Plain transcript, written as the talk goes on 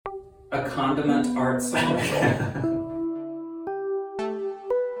A condiment art song.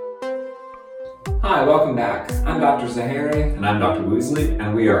 Hi, welcome back. I'm Dr. Zahari. And I'm Dr. Woosley,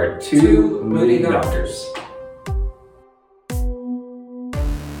 and we are two moody doctors.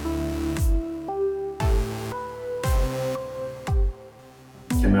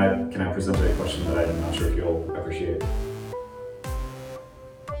 Can I present a question that I'm not sure if you'll appreciate?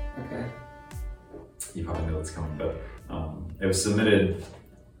 Okay. You probably know what's coming, but it was submitted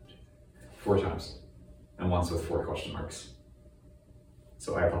 4 times, and once with 4 question marks.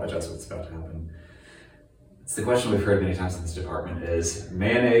 So I apologize what's about to happen. It's the question we've heard many times in this department: is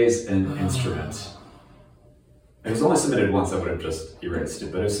mayonnaise an instrument? It was only submitted once, I would have just erased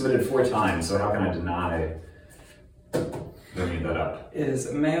it, but it was submitted 4 times, so how can I deny bringing that up?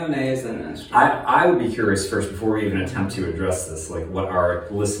 Is mayonnaise an instrument? I would be curious first, before we even attempt to address this, like what our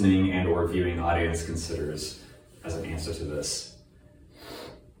listening and or viewing audience considers as an answer to this.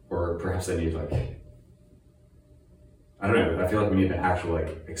 Or perhaps they need I don't know, I feel like we need an actual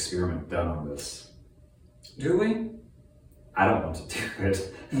experiment done on this. Do we? I don't want to do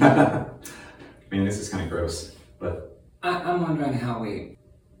it. I mean, this is kind of gross, but I'm wondering how we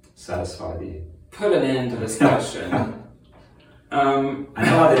satisfy the... put an end to this question. I know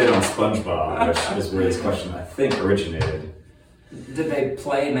how they did it on SpongeBob, which is where this question, I think, originated. Did they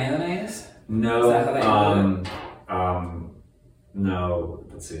play mayonnaise? No. Is that how they did it? No.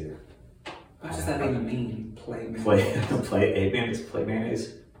 Let's see. What does that even mean? Play mayonnaise? Play a mayonnaise? Play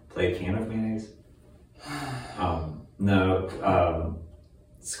mayonnaise? Play a can of mayonnaise? No.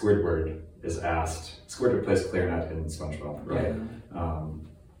 Squidward is asked. Squidward plays clarinet in SpongeBob, right?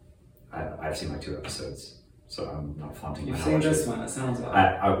 Yeah. I've seen 2 episodes. So I'm not flaunting my knowledge. You've seen this one, it sounds like.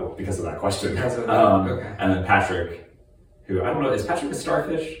 I because of that question. Because of that, okay. And then Patrick, who, I don't know, is Patrick a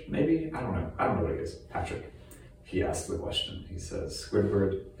starfish? Maybe? I don't know what he is. Patrick. He asked the question. He says,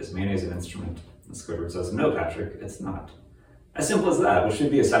 Squidward, is mayonnaise an instrument? And Squidward says, no, Patrick, it's not. As simple as that, which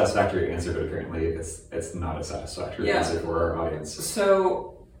should be a satisfactory answer, but apparently it's not a satisfactory answer for our audience.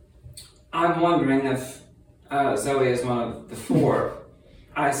 So, I'm wondering if Zoe is one of the 4.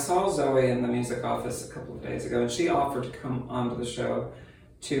 I saw Zoe in the music office a couple of days ago, and she offered to come onto the show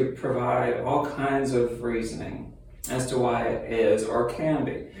to provide all kinds of reasoning as to why it is or can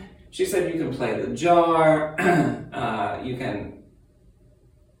be. She said you can play the jar, you can,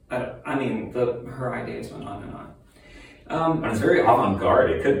 her ideas went on and on. And it's very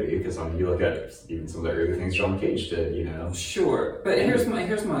avant-garde, it could be, because you look at even some of the early things John Cage did, Sure, but here's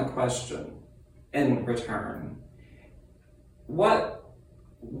my question in return. What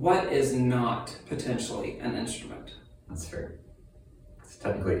is not potentially an instrument? That's fair. Because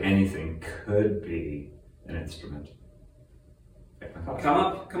technically anything could be an instrument.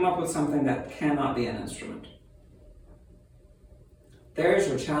 Come up with something that cannot be an instrument. There's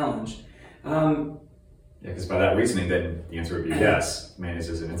your challenge. Because by that reasoning, then the answer would be yes, mayonnaise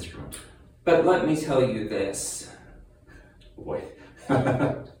is an instrument. But let me tell you this. Boy.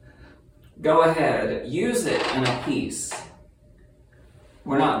 Go ahead, use it in a piece.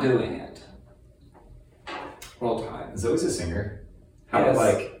 We're not doing it. Roll Tide. Zoe's a singer. How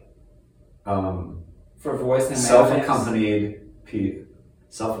about for voice and self-accompanied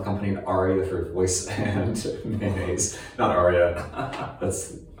aria for voice and mayonnaise. Not aria.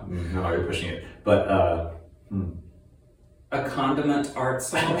 That's now you're pushing it. But a condiment art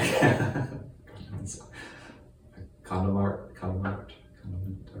song. Condiment art.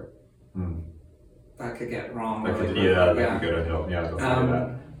 That could get wrong. That could go downhill. Yeah, don't say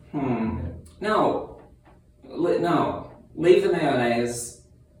that. No. Leave the mayonnaise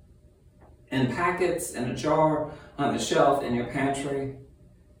in packets, in a jar, on the shelf, in your pantry.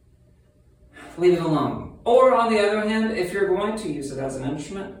 Leave it alone. Or on the other hand, if you're going to use it as an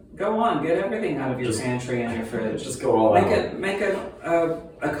instrument, go on, get everything out of your pantry and your fridge. Just go all out. Make a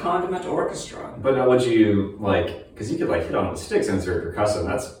condiment orchestra. But now would you, because you could hit on it with sticks and insert percussive,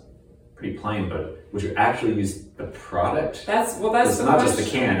 that's pretty plain, but would you actually use the product? That's it's the not question. Just the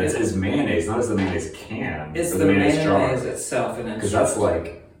can, it's mayonnaise, not as the mayonnaise can. It's the the mayonnaise jar. itself an instrument. Because that's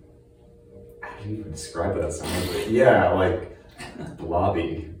how do you even describe what that sounds like? Yeah,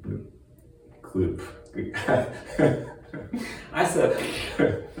 blobby. Gloop. I said,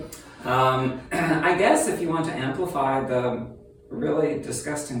 I guess if you want to amplify the really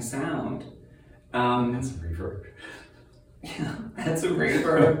disgusting sound, that's a reverb. Yeah, that's a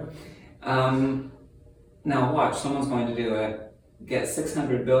reverb. Now watch, someone's going to do it. Get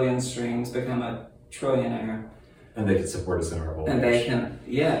 600 billion streams, become a trillionaire. And they can support us in our whole And they can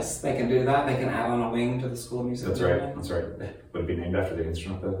do that. They can add on a wing to the School of Music. That's right. Would it be named after the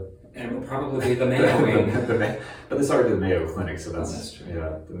instrument though? It will probably be the Mayo wing. But this already the Mayo Clinic, so that's true.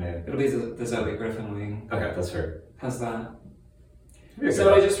 Yeah, the Mayo. It'll be the Zoe Griffin wing. Okay, that's fair. How's that? Yeah,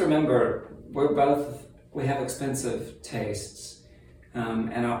 So I just remember we have expensive tastes,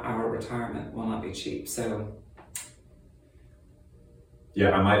 and our retirement will not be cheap. So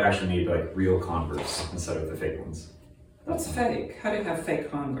yeah, I might actually need like real Converse instead of the fake ones. what's fake? How do you have fake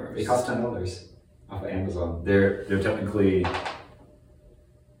Converse? They cost $10 off of Amazon. They're technically,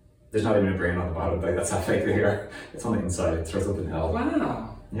 there's not even a brand on the bottom. Like, that's how fake they are. It's on the inside. It throws up in hell.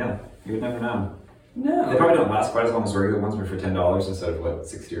 Wow. Yeah, you would never know. No. They probably don't last quite as long as regular ones, but for $10 instead of what,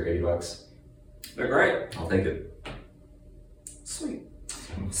 $60 or $80. They're great. I'll take it. Sweet.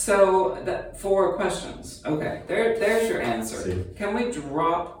 So 4 questions. Okay, there's your answer. See. Can we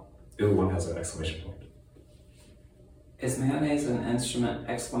drop? Ooh, one has an exclamation point. Is mayonnaise an instrument?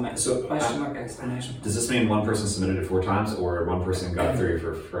 Exclamation. So, question mark exclamation. Does this mean one person submitted it 4 times, or one person got 3 of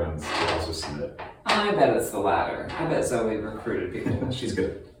her friends to also submit it? I bet it's the latter. I bet Zoe recruited people. She's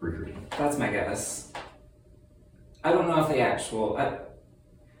good at recruiting. That's my guess. I don't know if the actual.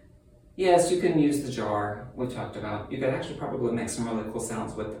 Yes, you can use the jar we talked about. You could actually probably make some really cool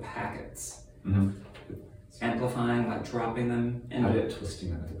sounds with the packets. Mm-hmm. Amplifying, like dropping them How into did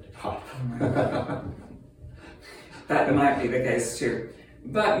twisting that pop? That might be the case too.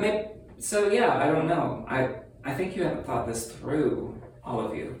 But so yeah, I don't know. I think you haven't thought this through, all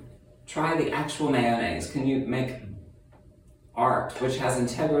of you. Try the actual mayonnaise. Can you make art which has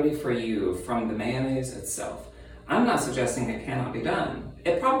integrity for you from the mayonnaise itself? I'm not suggesting it cannot be done.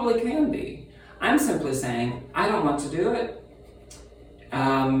 It probably can be. I'm simply saying I don't want to do it.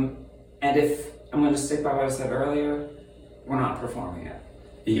 And if I'm going to stick by what I said earlier, we're not performing it.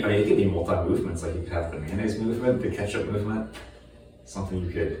 I mean, it could be multi-movements, like you could have the mayonnaise movement, the ketchup movement, something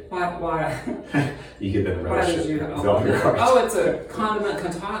you could... Why? You could then Why relish did it you... with all your heart. Oh, it's a condiment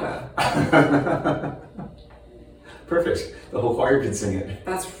cantata. Perfect. The whole choir could sing it.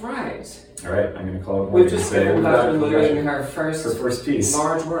 That's right. All right, I'm going to call it We've just given Dr. Lewin her first piece.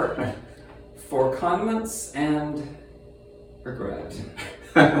 large work for condiments and regret.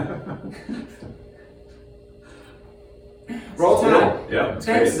 Roll Tide. Yeah, that's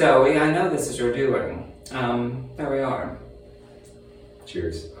Thanks, great. Zoe. I know this is your doing. There we are.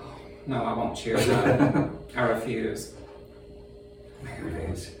 Cheers. No, I won't cheers. I refuse.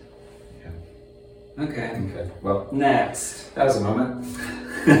 Mayonnaise. Okay. Okay, well, Next. that was a moment.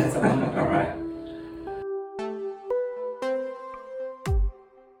 That's a moment. All right.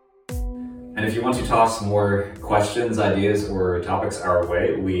 And if you want to toss more questions, ideas, or topics our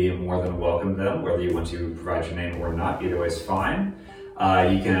way, we more than welcome them, whether you want to provide your name or not. Either way is fine.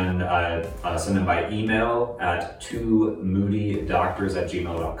 You can send them by email at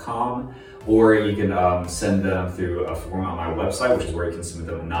twomoodydoctors@gmail.com, or you can send them through a form on my website, which is where you can submit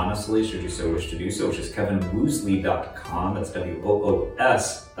them anonymously, should you so wish to do so, which is kevinwoosley.com. That's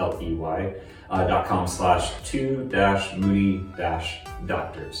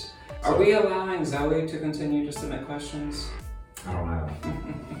WOOSLEY.com/2-moody-doctors. Are we allowing Zoe to continue to submit questions? I don't know.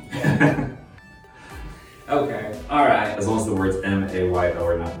 Okay, all right. As long as the words M-A-Y-O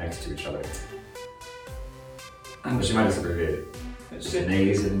are not next to each other. But she might just abbreviate it.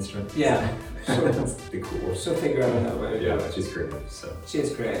 Mayonnaise an instrument? Yeah. That's be cool. She'll figure out another way to do Yeah, it. she's creative, so. She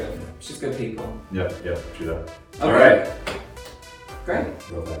is creative. She's good people. Yep, true that. Okay. All right. Great.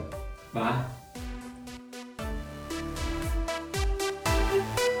 Well done. Bye.